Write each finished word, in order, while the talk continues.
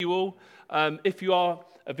You all. If you are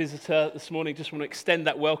a visitor this morning, just want to extend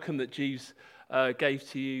that welcome that Jeeves gave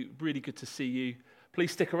to you. Really good to see you.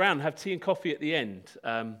 Please stick around, have tea and coffee at the end.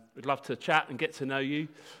 We'd love to chat and get to know you.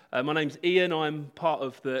 My name's Ian. I'm part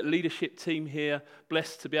of the leadership team here.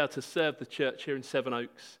 Blessed to be able to serve the church here in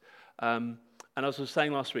Sevenoaks. And as I was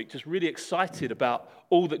saying last week, just really excited about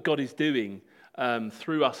all that God is doing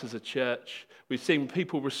through us as a church. We've seen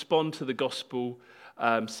people respond to the gospel,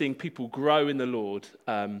 seeing people grow in the Lord.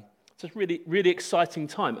 It's a really, really exciting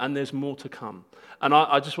time, and there's more to come. And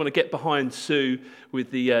I just want to get behind Sue with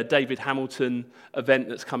the David Hamilton event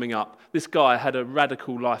that's coming up. This guy had a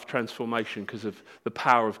radical life transformation because of the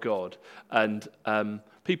power of God. And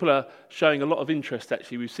people are showing a lot of interest,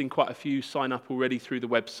 actually. We've seen quite a few sign up already through the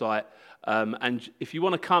website. And if you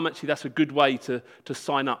want to come, actually, that's a good way to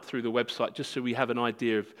sign up through the website, just so we have an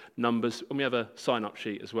idea of numbers. And we have a sign-up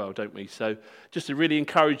sheet as well, don't we? So just to really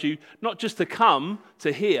encourage you, not just to come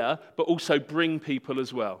to hear, but also bring people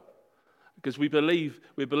as well. Because we're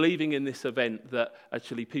believing in this event that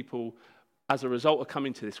actually people, as a result of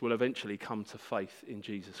coming to this, will eventually come to faith in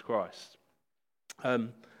Jesus Christ.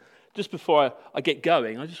 Just before I get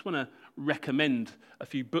going, I just want to recommend a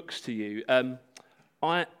few books to you.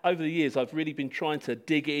 Over the years, I've really been trying to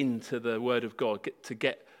dig into the Word of God,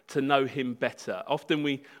 get to know Him better. Often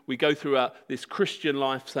we go through this Christian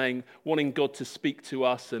life wanting God to speak to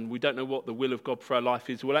us, and we don't know what the will of God for our life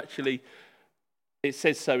is. Well, actually, it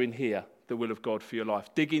says so in here, the will of God for your life.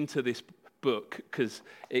 Dig into this book, because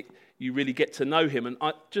you really get to know Him. And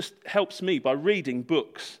it just helps me by reading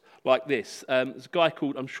books like this. There's a guy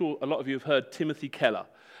called, I'm sure a lot of you have heard, Timothy Keller.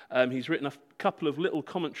 He's written a couple of little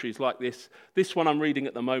commentaries like this. This one I'm reading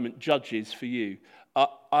at the moment, Judges for you.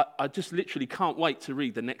 I just literally can't wait to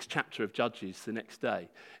read the next chapter of Judges the next day.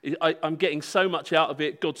 I'm getting so much out of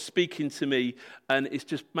it. God's speaking to me, and it's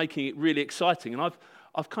just making it really exciting. And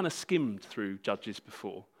I've kind of skimmed through Judges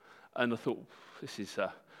before, and I thought, this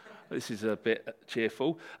is a bit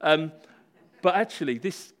cheerful. But actually,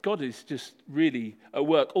 God is just really at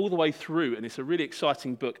work all the way through, and it's a really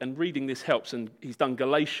exciting book, and reading this helps. And he's done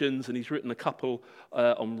Galatians, and he's written a couple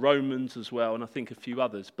on Romans as well, and I think a few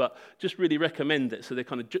others. But just really recommend it. So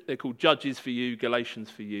they're called Judges for you, Galatians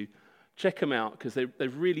for you. Check them out, because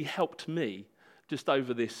they've really helped me just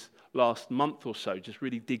over this last month or so, just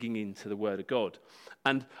really digging into the Word of God.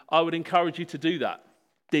 And I would encourage you to do that.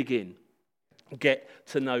 Dig in. Get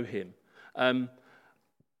to know Him.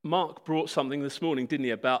 Mark brought something this morning, didn't he,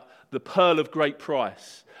 about the pearl of great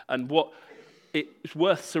price and what it's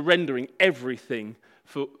worth surrendering everything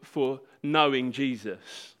for knowing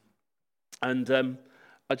Jesus. And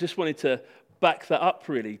I just wanted to back that up,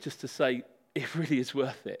 really, just to say it really is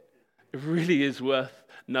worth it. It really is worth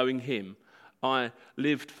knowing Him. I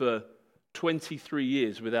lived for 23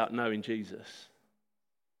 years without knowing Jesus.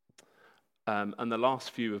 And the last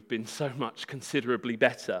few have been so much considerably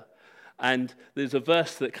better. And there's a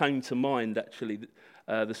verse that came to mind, actually,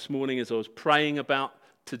 this morning as I was praying about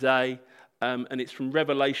today, and it's from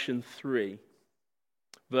Revelation 3,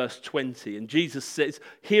 verse 20. And Jesus says,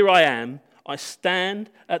 "Here I am, I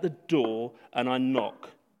stand at the door and I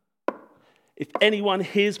knock. If anyone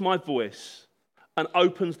hears my voice and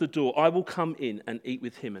opens the door, I will come in and eat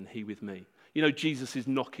with him and he with me." You know, Jesus is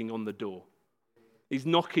knocking on the door. He's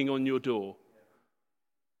knocking on your door.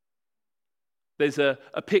 There's a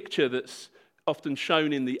picture that's often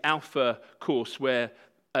shown in the Alpha course where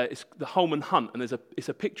it's the Holman Hunt, and it's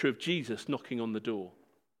a picture of Jesus knocking on the door.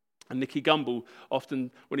 And Nicky Gumbel often,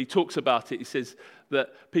 when he talks about it, he says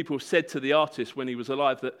that people said to the artist when he was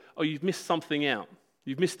alive that, "Oh, you've missed something out.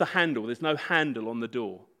 You've missed the handle. There's no handle on the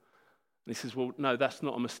door." And he says, "Well, no, that's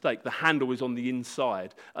not a mistake. The handle is on the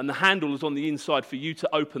inside. And the handle is on the inside for you to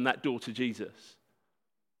open that door to Jesus."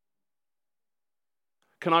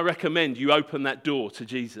 Can I recommend you open that door to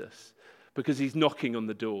Jesus? Because He's knocking on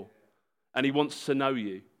the door and He wants to know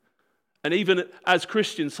you. And even as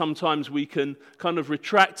Christians, sometimes we can kind of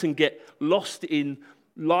retract and get lost in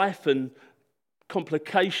life and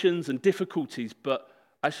complications and difficulties, but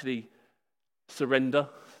actually surrender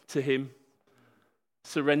to Him.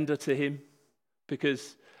 Surrender to Him.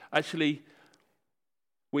 Because actually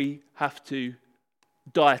we have to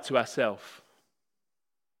die to ourselves.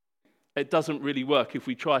 It doesn't really work if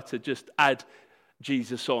we try to just add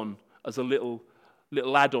Jesus on as a little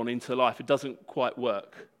add-on into life. It doesn't quite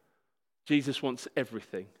work. Jesus wants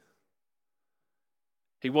everything.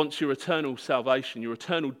 He wants your eternal salvation. Your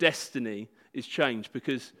eternal destiny is changed,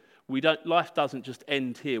 because life doesn't just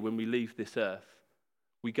end here when we leave this earth.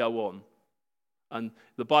 We go on. And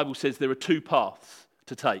the Bible says there are two paths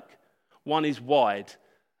to take. One is wide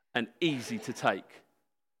and easy to take.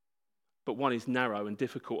 but one is narrow and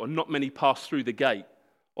difficult, and not many pass through the gate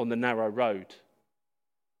on the narrow road.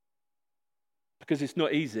 Because it's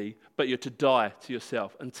not easy, but you're to die to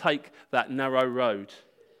yourself and take that narrow road,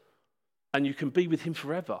 and you can be with him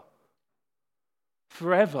forever.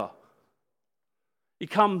 Forever. He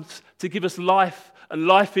comes to give us life, and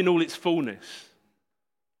life in all its fullness.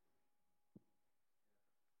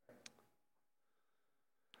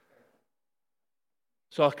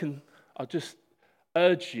 So I just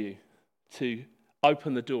urge you to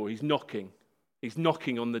open the door. He's knocking. He's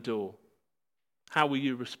knocking on the door. How will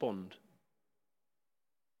you respond?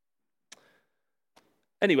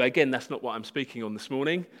 Anyway, again, that's not what I'm speaking on this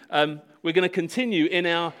morning. We're going to continue in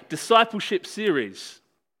our discipleship series.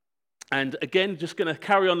 And again, just going to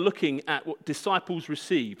carry on looking at what disciples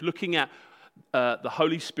receive, looking at the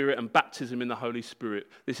Holy Spirit and baptism in the Holy Spirit.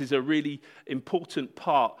 This is a really important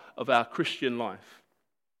part of our Christian life.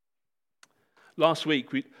 Last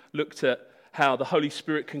week, we looked at how the Holy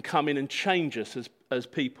Spirit can come in and change us as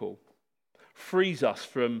people, frees us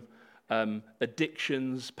from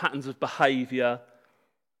addictions, patterns of behaviour.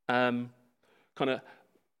 I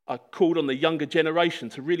called on the younger generation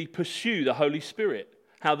to really pursue the Holy Spirit,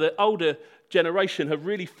 how the older generation have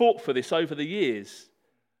really fought for this over the years,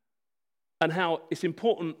 and how it's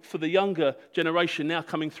important for the younger generation now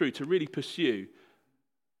coming through to really pursue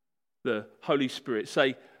the Holy Spirit.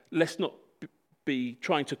 Say, let's not be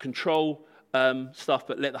trying to control stuff,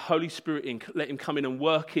 but let the Holy Spirit in, let him come in and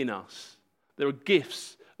work in us. There are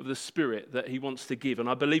gifts of the Spirit that he wants to give, and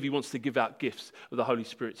I believe he wants to give out gifts of the Holy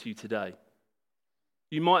Spirit to you today.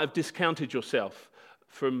 You might have discounted yourself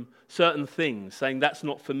from certain things, saying that's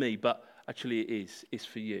not for me, but actually it is. It's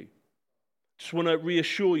for you. Just want to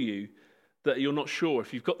reassure you that you're not sure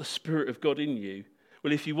if you've got the Spirit of God in you.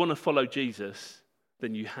 Well, if you want to follow Jesus,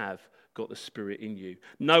 then you have got the Spirit in you.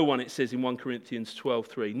 No one, it says in 1 Corinthians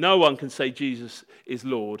 12:3, no one can say Jesus is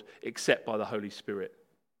Lord except by the Holy Spirit.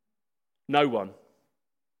 No one.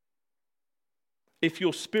 If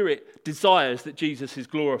your spirit desires that Jesus is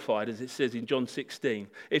glorified, as it says in John 16,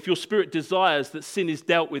 if your spirit desires that sin is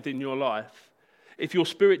dealt with in your life, if your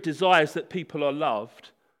spirit desires that people are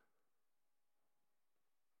loved,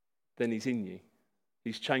 then he's in you.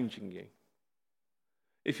 He's changing you.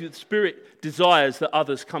 If your spirit desires that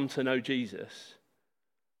others come to know Jesus,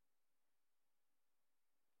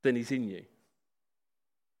 then he's in you.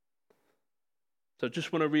 So I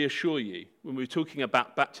just want to reassure you, when we were talking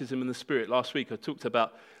about baptism in the Spirit last week, I talked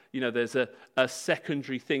about, there's a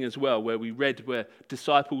secondary thing as well, where we read where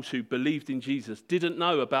disciples who believed in Jesus didn't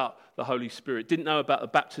know about the Holy Spirit, didn't know about the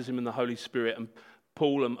baptism in the Holy Spirit, and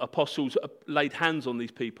Paul and apostles laid hands on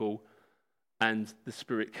these people, and the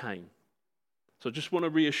Spirit came. So I just want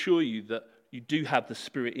to reassure you that you do have the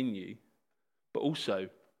Spirit in you, but also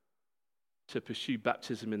to pursue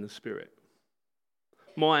baptism in the Spirit.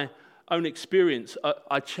 My own experience,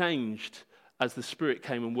 I changed as the Spirit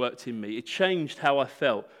came and worked in me. It changed how I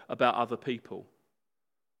felt about other people.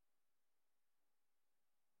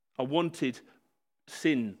 I wanted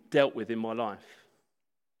sin dealt with in my life.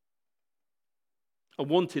 I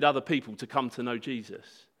wanted other people to come to know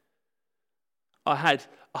Jesus. I had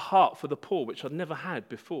a heart for the poor, which I'd never had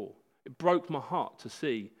before. It broke my heart to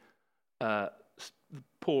see the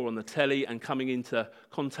poor on the telly and coming into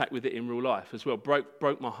contact with it in real life as well.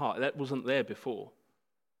 Broke my heart. That wasn't there before.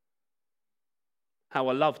 How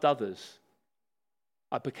I loved others.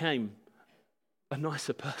 I became a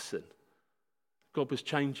nicer person. God was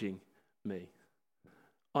changing me.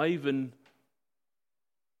 I even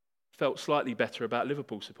felt slightly better about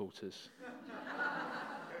Liverpool supporters.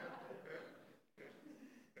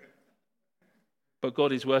 But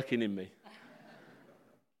God is working in me.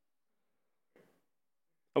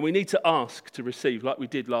 And we need to ask to receive, like we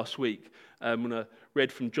did last week, when I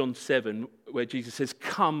read from John 7, where Jesus says,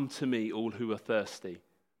 "Come to me, all who are thirsty."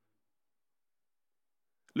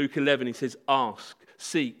 Luke 11, he says, "Ask,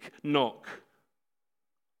 seek, knock."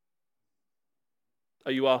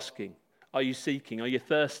 Are you asking? Are you seeking? Are you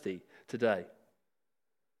thirsty today?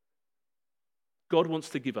 God wants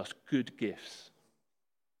to give us good gifts.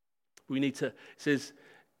 We need to, it says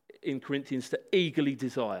in Corinthians, to eagerly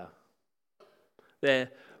desire.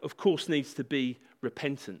 There, of course, needs to be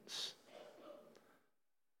repentance.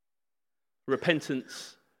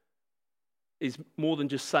 Repentance is more than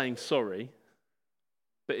just saying sorry,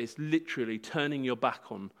 but it's literally turning your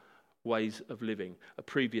back on ways of living, a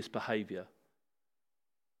previous behaviour.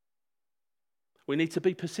 We need to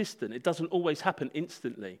be persistent. It doesn't always happen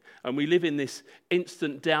instantly. And we live in this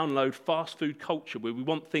instant download fast food culture where we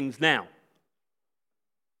want things now.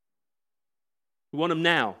 We want them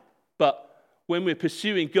now. But when we're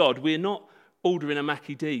pursuing God, we're not ordering a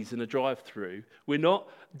Mackie D's in a drive-through. We're not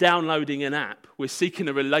downloading an app. We're seeking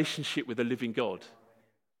a relationship with a living God.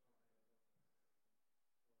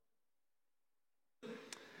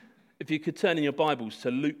 If you could turn in your Bibles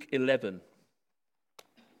to Luke 11.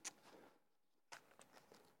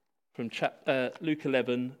 Luke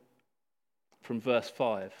 11 from verse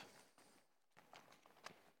 5.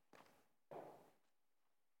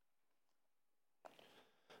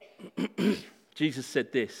 Jesus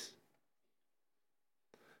said this.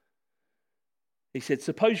 He said,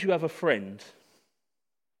 suppose you have a friend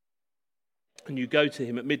and you go to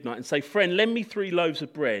him at midnight and say, friend, lend me 3 loaves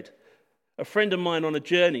of bread. A friend of mine on a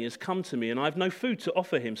journey has come to me and I have no food to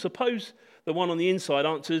offer him. Suppose the one on the inside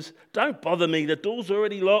answers, don't bother me, the door's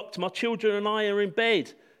already locked, my children and I are in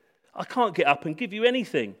bed. I can't get up and give you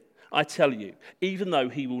anything. I tell you, even though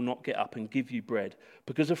he will not get up and give you bread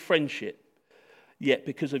because of friendship, yet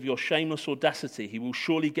because of your shameless audacity, he will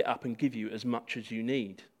surely get up and give you as much as you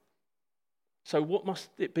need. So what must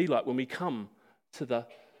it be like when we come to the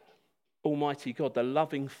Almighty God, the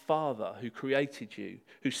loving Father who created you,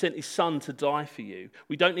 who sent his Son to die for you?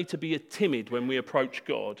 We don't need to be timid when we approach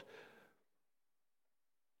God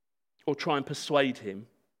or try and persuade him.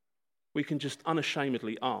 We can just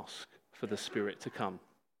unashamedly ask for the Spirit to come.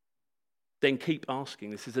 Then keep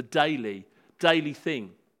asking. This is a daily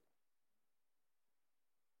thing.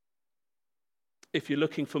 If you're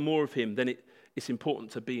looking for more of him, then it's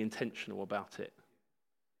important to be intentional about it.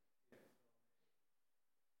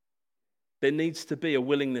 There needs to be a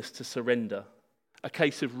willingness to surrender, a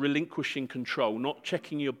case of relinquishing control, not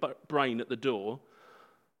checking your brain at the door,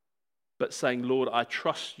 but saying, Lord, I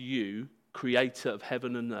trust you, creator of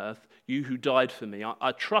heaven and earth, you who died for me.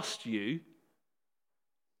 I trust you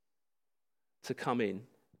to come in.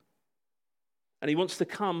 And he wants to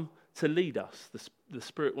come to lead us. The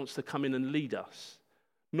Spirit wants to come in and lead us,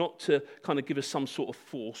 not to kind of give us some sort of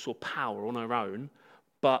force or power on our own,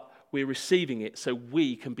 but we're receiving it so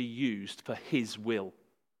we can be used for his will.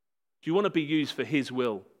 Do you want to be used for his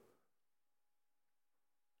will?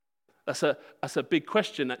 That's a big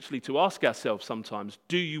question actually to ask ourselves sometimes.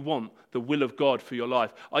 Do you want the will of God for your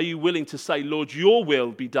life? Are you willing to say, Lord, your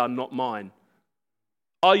will be done, not mine?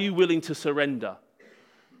 Are you willing to surrender?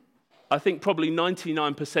 I think probably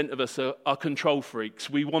 99% of us are control freaks.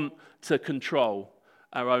 We want to control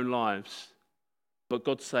our own lives. But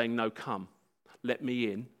God's saying, no, come. Let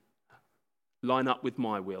me in. Line up with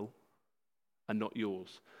my will and not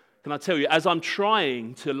yours. Can I tell you, as I'm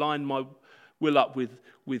trying to line my will up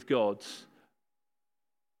with God's,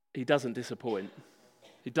 he doesn't disappoint.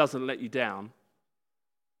 He doesn't let you down.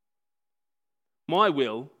 My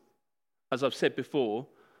will, as I've said before,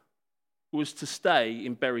 was to stay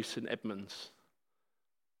in Bury St Edmunds,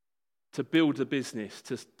 to build a business,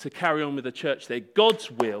 to carry on with the church there.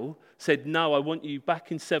 God's will said, no, I want you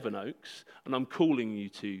back in Sevenoaks, and I'm calling you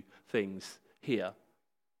to things here.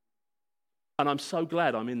 And I'm so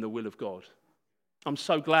glad I'm in the will of God. I'm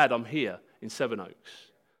so glad I'm here in Sevenoaks.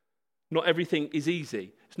 Not everything is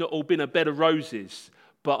easy. It's not all been a bed of roses,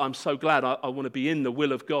 but I'm so glad I want to be in the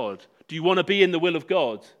will of God. Do you want to be in the will of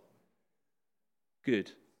God?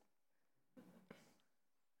 Good.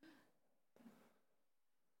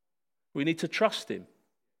 We need to trust him.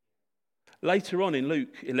 Later on in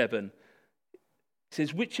Luke 11, it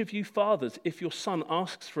says, which of you fathers, if your son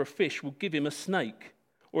asks for a fish, will give him a snake?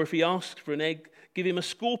 Or if he asks for an egg, give him a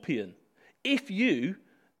scorpion? If you,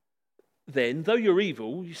 then, though you're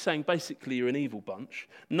evil, you're saying basically you're an evil bunch,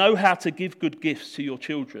 know how to give good gifts to your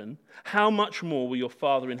children, how much more will your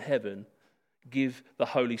Father in heaven give the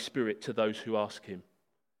Holy Spirit to those who ask him?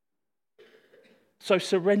 So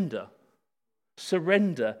surrender.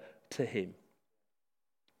 Surrender to him.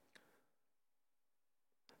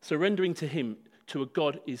 Surrendering to him, to a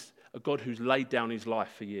God who's laid down his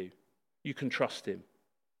life for you. You can trust him.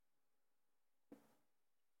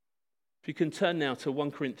 If you can turn now to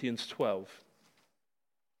 1 Corinthians 12.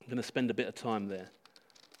 I'm going to spend a bit of time there.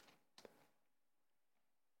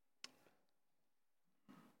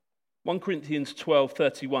 (1 Corinthians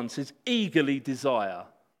 12:31) says, eagerly desire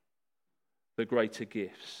the greater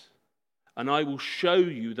gifts, and I will show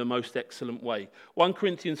you the most excellent way. 1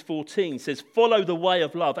 Corinthians 14 says, follow the way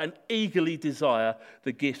of love and eagerly desire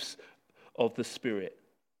the gifts of the Spirit,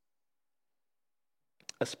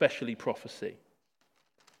 especially prophecy.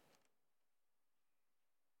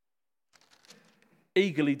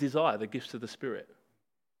 Eagerly desire the gifts of the Spirit.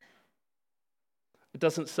 It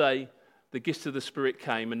doesn't say the gifts of the Spirit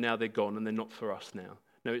came and now they're gone and they're not for us now.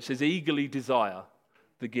 No, it says eagerly desire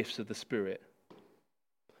the gifts of the Spirit.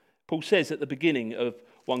 Paul says at the beginning of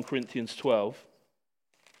 1 Corinthians 12,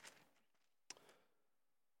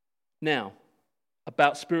 now,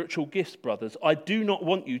 About spiritual gifts, brothers, I do not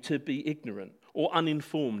want you to be ignorant or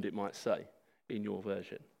uninformed, it might say in your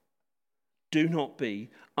version. Do not be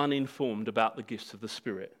uninformed about the gifts of the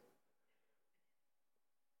Spirit.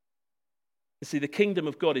 You see, the kingdom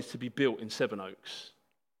of God is to be built in Sevenoaks.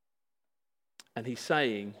 And he's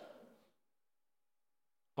saying,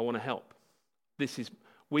 I want to help.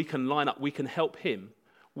 We can line up, we can help him.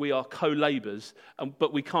 We are co-labourers,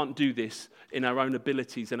 but we can't do this in our own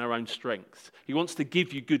abilities and our own strength. He wants to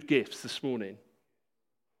give you good gifts this morning.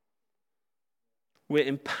 We're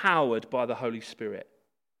empowered by the Holy Spirit,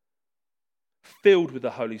 filled with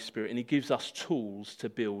the Holy Spirit, and he gives us tools to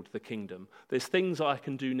build the kingdom. There's things I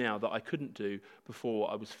can do now that I couldn't do before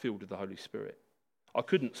I was filled with the Holy Spirit. I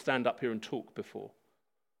couldn't stand up here and talk before.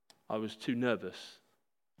 I was too nervous.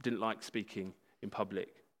 Didn't like speaking in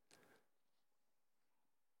public.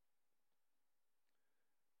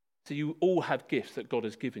 So you all have gifts that God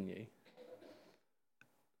has given you.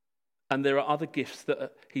 And there are other gifts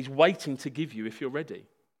that he's waiting to give you if you're ready.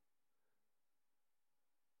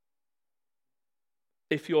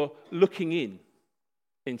 If you're looking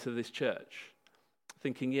into this church,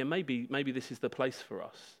 thinking, yeah, maybe this is the place for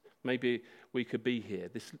us. Maybe we could be here.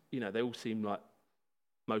 They all seem like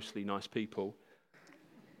mostly nice people.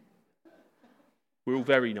 We're all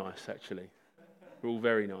very nice, actually. We're all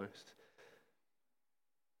very nice.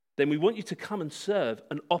 Then we want you to come and serve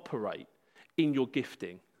and operate in your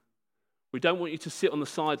gifting. We don't want you to sit on the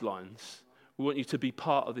sidelines. We want you to be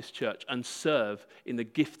part of this church and serve in the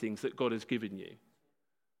giftings that God has given you.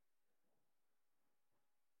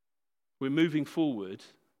 We're moving forward.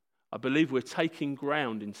 I believe we're taking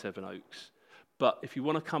ground in Sevenoaks. But if you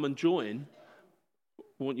want to come and join,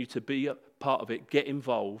 we want you to be a part of it, get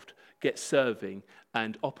involved, get serving,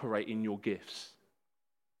 and operate in your gifts.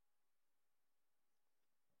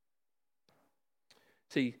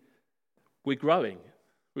 See, we're growing.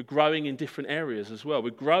 We're growing in different areas as well. We're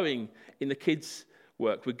growing in the kids'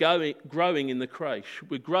 work. We're growing in the creche.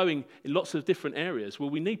 We're growing in lots of different areas. Well,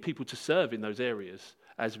 we need people to serve in those areas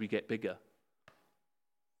as we get bigger.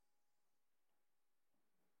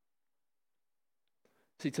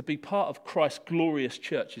 See, to be part of Christ's glorious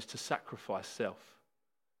church is to sacrifice self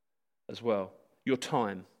as well. Your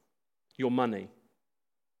time, your money.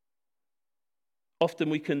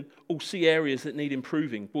 Often we can all see areas that need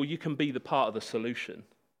improving. Well, you can be the part of the solution.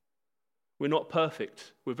 We're not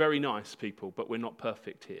perfect. We're very nice people, but we're not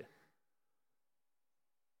perfect here.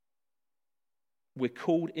 We're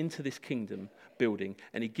called into this kingdom building,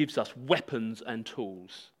 and he gives us weapons and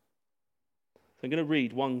tools. So I'm going to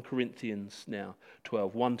read 1 Corinthians now,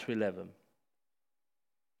 12, 1 to 11.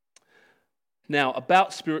 Now,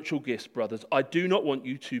 about spiritual gifts, brothers, I do not want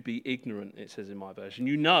you to be ignorant, it says in my version.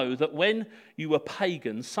 You know that when you were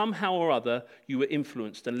pagans, somehow or other you were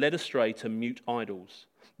influenced and led astray to mute idols.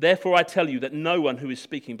 Therefore I tell you that no one who is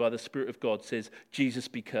speaking by the Spirit of God says, Jesus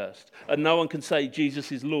be cursed. And no one can say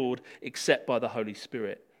Jesus is Lord except by the Holy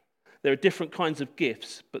Spirit. There are different kinds of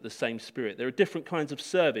gifts, but the same Spirit. There are different kinds of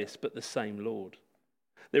service, but the same Lord.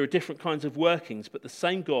 There are different kinds of workings, but the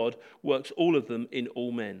same God works all of them in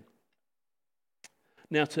all men.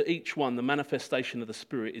 Now to each one the manifestation of the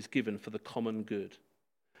Spirit is given for the common good.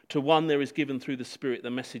 To one there is given through the Spirit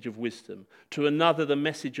the message of wisdom, to another the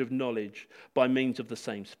message of knowledge by means of the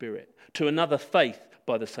same Spirit, to another faith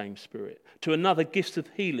by the same Spirit, to another gifts of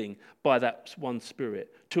healing by that one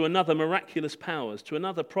Spirit, to another miraculous powers, to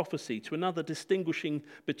another prophecy, to another distinguishing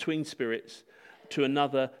between spirits, to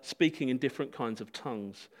another speaking in different kinds of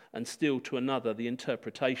tongues, and still to another the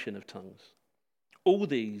interpretation of tongues. All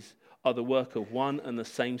these are the work of one and the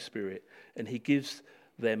same Spirit, and he gives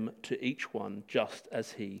them to each one just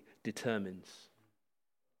as he determines.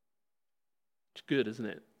 It's good, isn't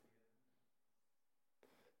it?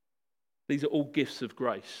 These are all gifts of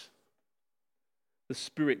grace. The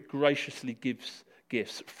Spirit graciously gives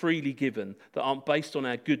gifts, freely given, that aren't based on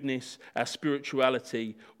our goodness, our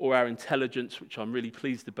spirituality, or our intelligence, which I'm really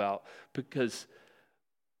pleased about, because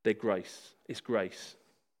they're grace. It's grace.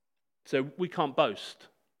 So we can't boast,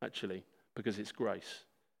 actually, because it's grace.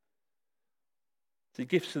 The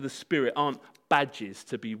gifts of the Spirit aren't badges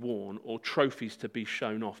to be worn or trophies to be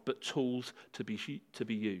shown off, but tools to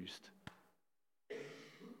be used.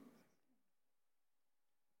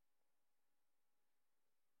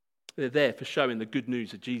 They're there for showing the good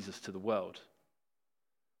news of Jesus to the world.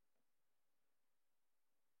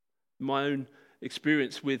 My own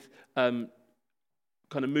experience with kind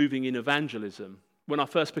of moving in evangelism. When I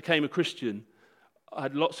first became a Christian, I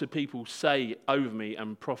had lots of people say over me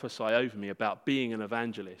and prophesy over me about being an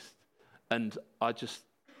evangelist. And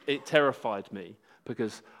it terrified me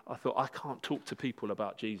because I thought, I can't talk to people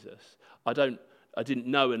about Jesus. I don't I didn't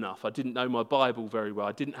know enough. I didn't know my Bible very well.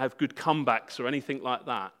 I didn't have good comebacks or anything like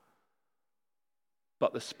that.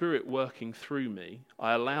 But the Spirit working through me,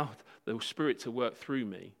 I allowed the Spirit to work through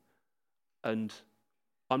me. And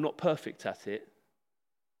I'm not perfect at it.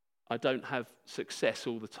 I don't have success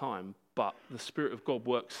all the time. But the Spirit of God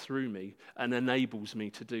works through me and enables me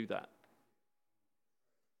to do that.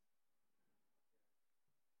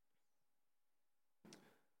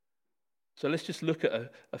 So let's just look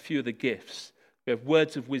at a few of the gifts. We have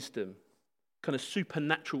words of wisdom. Kind of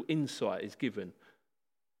supernatural insight is given.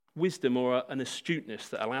 Wisdom or an astuteness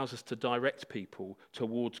that allows us to direct people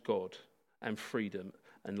towards God and freedom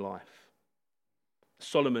and life.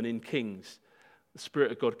 Solomon in Kings, the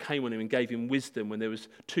Spirit of God came on him and gave him wisdom when there was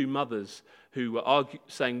two mothers who were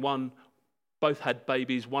saying both had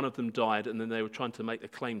babies, one of them died, and then they were trying to make a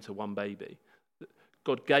claim to one baby.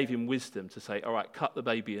 God gave him wisdom to say, all right, cut the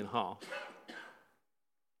baby in half.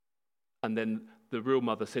 And then the real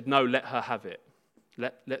mother said, no, let her have it.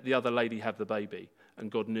 Let the other lady have the baby.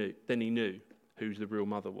 And God knew. Then he knew who the real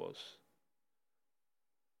mother was.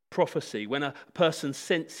 Prophecy, when a person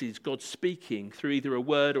senses God speaking through either a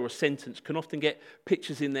word or a sentence, can often get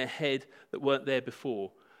pictures in their head that weren't there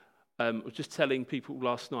before. I was just telling people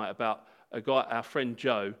last night about a guy, our friend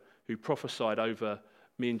Joe, who prophesied over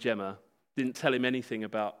me and Gemma, didn't tell him anything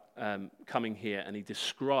about coming here, and he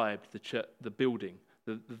described the building.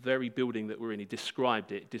 The very building that we're in, he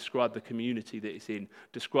described it, described the community that it's in,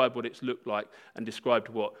 described what it's looked like, and described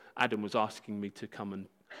what Adam was asking me to come and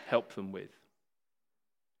help them with.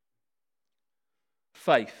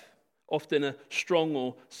 Faith, often a strong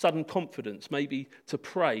or sudden confidence, maybe to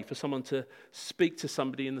pray for someone to speak to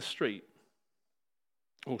somebody in the street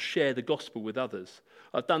or share the gospel with others.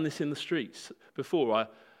 I've done this in the streets before. I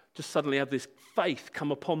just suddenly have this faith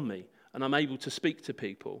come upon me and I'm able to speak to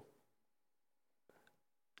people.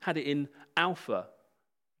 Had it in Alpha,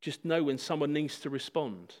 just know when someone needs to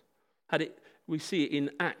respond. We see it in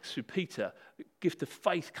Acts with Peter. The gift of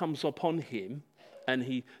faith comes upon him and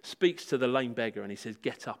he speaks to the lame beggar and he says,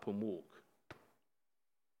 get up and walk.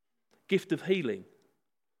 Gift of healing.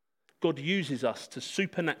 God uses us to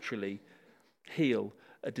supernaturally heal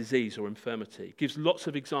a disease or infirmity. Gives lots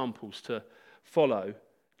of examples to follow,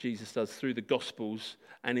 Jesus does, through the Gospels,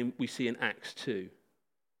 and we see in Acts 2.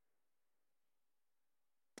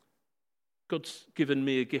 God's given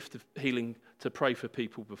me a gift of healing to pray for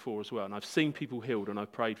people before as well. And I've seen people healed and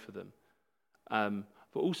I've prayed for them.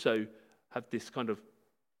 But also have this kind of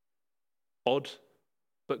odd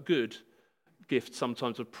but good gift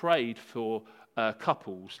sometimes of prayed for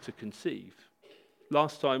couples to conceive.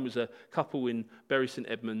 Last time was a couple in Bury St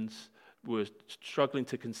Edmunds were struggling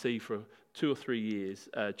to conceive for 2 or 3 years.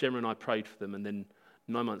 Gemma and I prayed for them, and then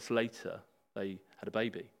 9 months later they had a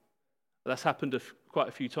baby. That's happened quite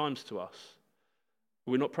a few times to us.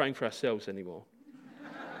 We're not praying for ourselves anymore.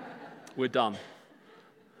 We're done.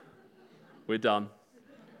 We're done.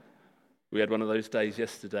 We had one of those days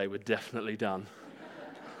yesterday. We're definitely done.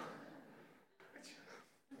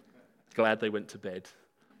 Glad they went to bed.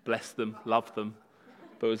 Bless them, love them.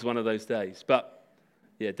 But it was one of those days. But,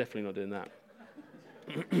 yeah, definitely not doing that.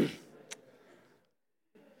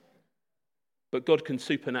 But God can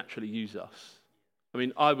supernaturally use us. I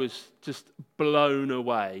mean, I was just blown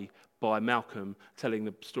away by Malcolm telling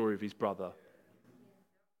the story of his brother.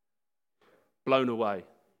 Blown away.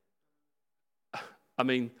 I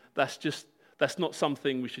mean, that's not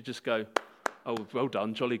something we should just go, oh, well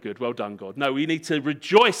done, jolly good, well done, God. No, we need to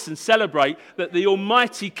rejoice and celebrate that the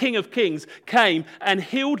almighty King of Kings came and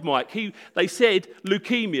healed Mike. They said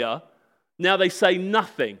leukemia, now they say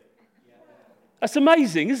nothing. That's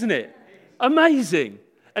amazing, isn't it? Amazing.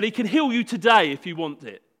 And he can heal you today if you want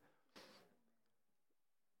it.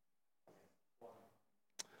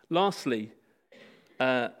 Lastly,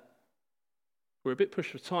 we're a bit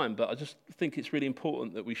pushed for time, but I just think it's really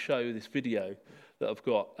important that we show this video that I've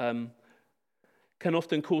got. Can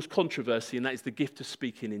often cause controversy, and that is the gift of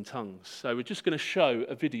speaking in tongues. So we're just going to show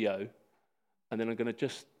a video, and then I'm going to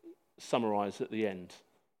just summarize at the end,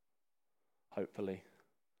 hopefully.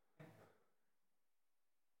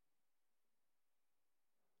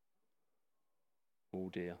 Oh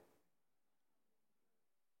dear.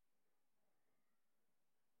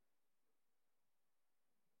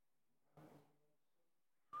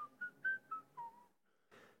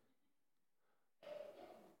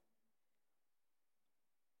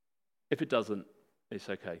 If it doesn't, it's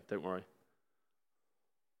okay, don't worry.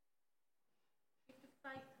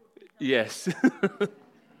 Yes.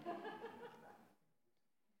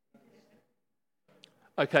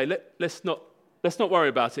 Okay, let's not worry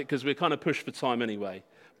about it because we're kind of pushed for time anyway.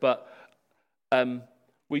 But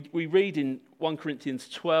We read in 1 Corinthians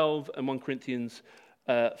 12 and 1 Corinthians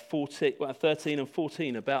 13 and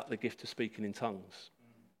 14 about the gift of speaking in tongues.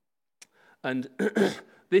 And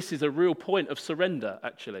this is a real point of surrender,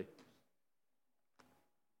 actually.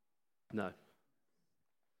 No.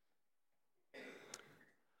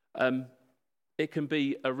 It can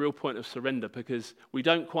be a real point of surrender because we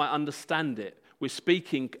don't quite understand it. We're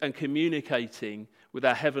speaking and communicating with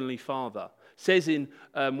our Heavenly Father. It says in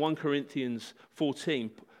 1 Corinthians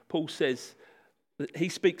 14, Paul says that he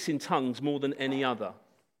speaks in tongues more than any other.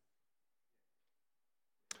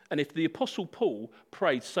 And if the Apostle Paul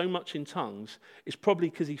prayed so much in tongues, it's probably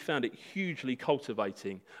because he found it hugely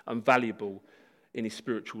cultivating and valuable in his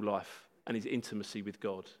spiritual life and his intimacy with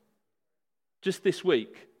God. Just this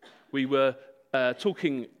week, we were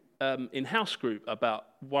talking in house group about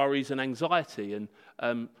worries and anxiety,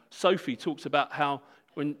 and Sophie talks about how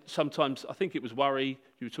when sometimes, I think it was worry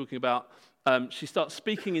you were talking about, she starts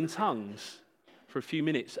speaking in tongues for a few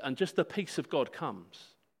minutes and just the peace of God comes.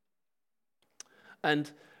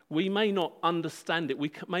 And we may not understand it,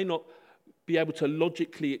 we may not be able to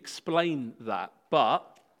logically explain that,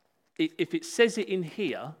 but if it says it in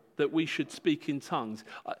here, that we should speak in tongues.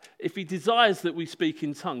 If he desires that we speak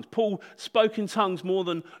in tongues, Paul spoke in tongues more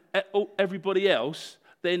than everybody else,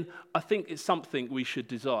 then I think it's something we should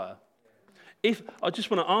desire. I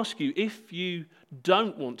just want to ask you, if you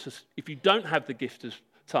don't have the gift of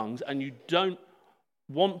tongues and you don't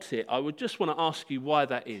want it, I would just want to ask you why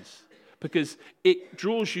that is. Because it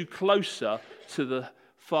draws you closer to the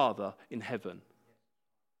Father in heaven.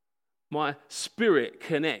 My spirit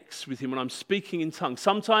connects with him when I'm speaking in tongues.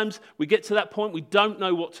 Sometimes we get to that point we don't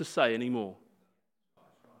know what to say anymore.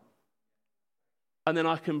 And then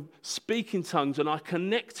I can speak in tongues and I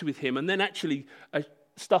connect with him, and then actually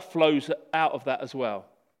stuff flows out of that as well.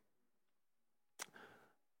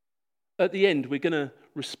 At the end, we're going to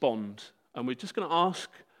respond, and we're just going to ask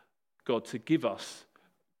God to give us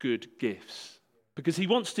good gifts. Because he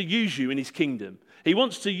wants to use you in his kingdom. He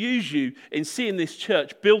wants to use you in seeing this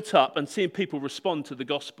church built up and seeing people respond to the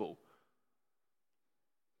gospel.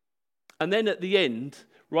 And then at the end,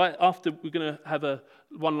 right after we're going to have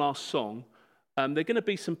one last song, there are going to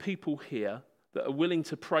be some people here that are willing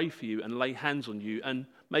to pray for you and lay hands on you and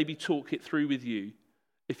maybe talk it through with you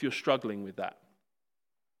if you're struggling with that.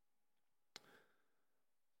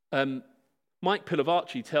 Mike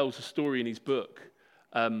Pilavarchi tells a story in his book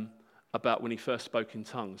about when he first spoke in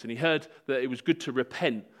tongues. And he heard that it was good to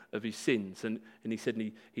repent of his sins. And he said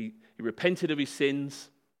he repented of his sins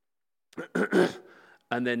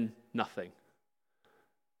and then nothing.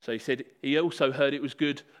 So he said he also heard it was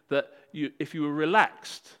good that if you were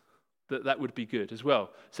relaxed, that would be good as well.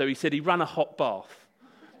 So he said he ran a hot bath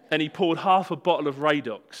and he poured half a bottle of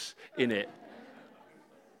Radox in it.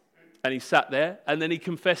 And he sat there and then he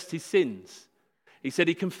confessed his sins. He said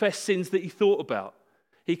he confessed sins that he thought about.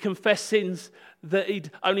 He confessed sins that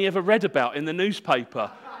he'd only ever read about in the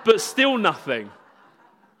newspaper, but still nothing.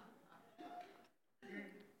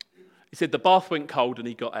 He said the bath went cold and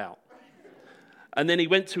he got out. And then he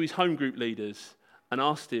went to his home group leaders and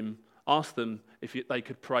asked them if they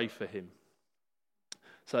could pray for him.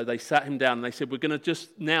 So they sat him down and they said, we're going to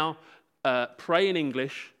just now pray in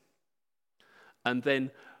English, and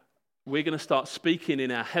then we're going to start speaking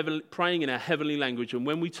praying in our heavenly language, and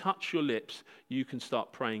when we touch your lips, you can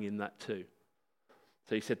start praying in that too.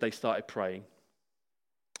 So he said they started praying,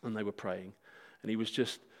 and they were praying, and he was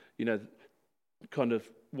just, kind of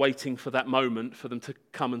waiting for that moment for them to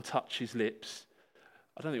come and touch his lips.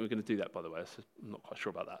 I don't think we're going to do that, by the way. So I'm not quite sure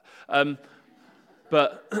about that.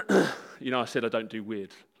 But I said I don't do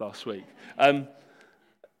weird last week.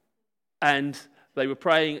 And they were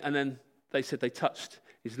praying, and then they said they touched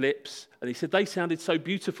his lips, and he said they sounded so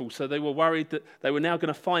beautiful, so they were worried that they were now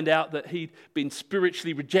going to find out that he'd been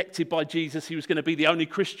spiritually rejected by Jesus. He was going to be the only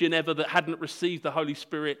Christian ever that hadn't received the Holy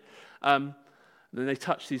Spirit. And then they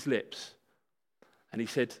touched his lips, and he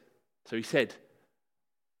said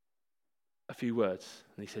a few words,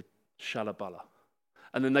 and he said, Shalabala.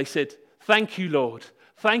 And then they said, thank you, Lord.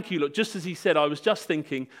 Thank you, Lord. Just as he said, I was just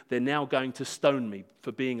thinking, they're now going to stone me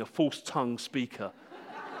for being a false tongue speaker.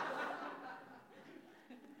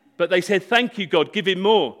 But they said, thank you, God, give him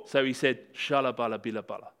more. So he said, Shalabala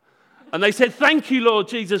bilabala. And they said, thank you, Lord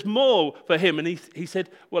Jesus, more for him. And he said,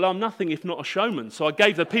 well, I'm nothing if not a showman. So I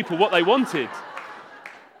gave the people what they wanted.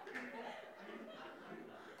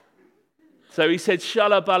 So he said,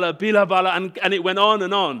 Shalabala bilabala, and it went on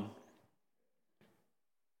and on.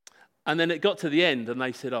 And then it got to the end, and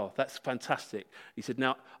they said, oh, that's fantastic. He said,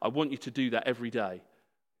 now, I want you to do that every day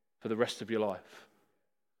for the rest of your life.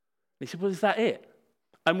 And he said, well, is that it?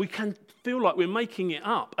 And we can feel like we're making it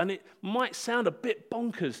up. And it might sound a bit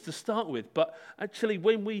bonkers to start with, but actually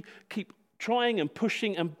when we keep trying and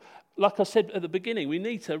pushing, and like I said at the beginning, we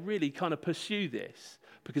need to really kind of pursue this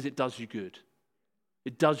because it does you good.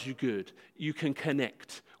 It does you good. You can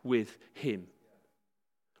connect with him.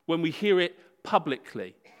 When we hear it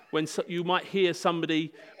publicly, when you might hear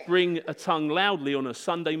somebody bring a tongue loudly on a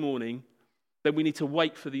Sunday morning, then we need to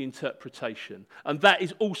wait for the interpretation. And that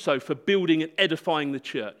is also for building and edifying the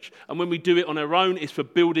church. And when we do it on our own, it's for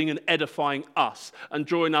building and edifying us and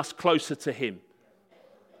drawing us closer to him.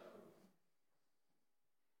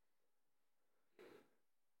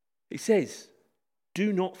 He says,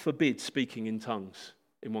 do not forbid speaking in tongues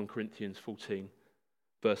in 1 Corinthians 14,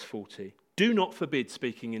 verse 40. Do not forbid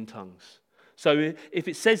speaking in tongues. So if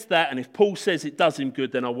it says that, and if Paul says it does him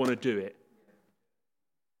good, then I want to do it.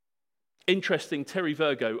 Interesting, Terry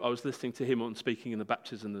Virgo, I was listening to him on Speaking in the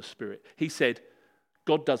Baptism of the Spirit. He said,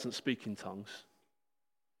 God doesn't speak in tongues.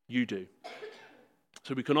 You do.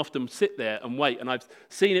 So we can often sit there and wait. And I've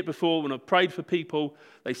seen it before when I've prayed for people.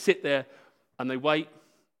 They sit there and they wait.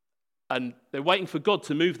 And they're waiting for God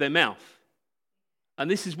to move their mouth. And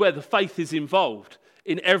this is where the faith is involved.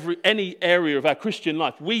 In any area of our Christian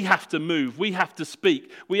life, we have to move. We have to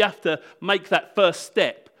speak. We have to make that first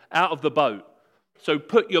step out of the boat. So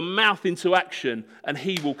put your mouth into action and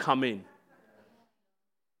he will come in.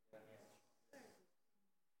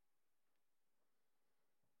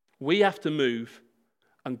 We have to move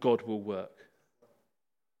and God will work.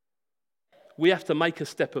 We have to make a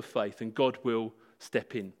step of faith and God will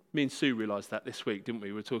step in. Me and Sue realised that this week, didn't we?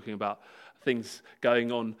 We were talking about things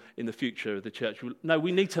going on in the future of the church. No,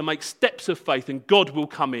 we need to make steps of faith and God will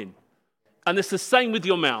come in. And it's the same with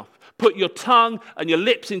your mouth. Put your tongue and your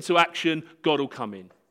lips into action, God will come in.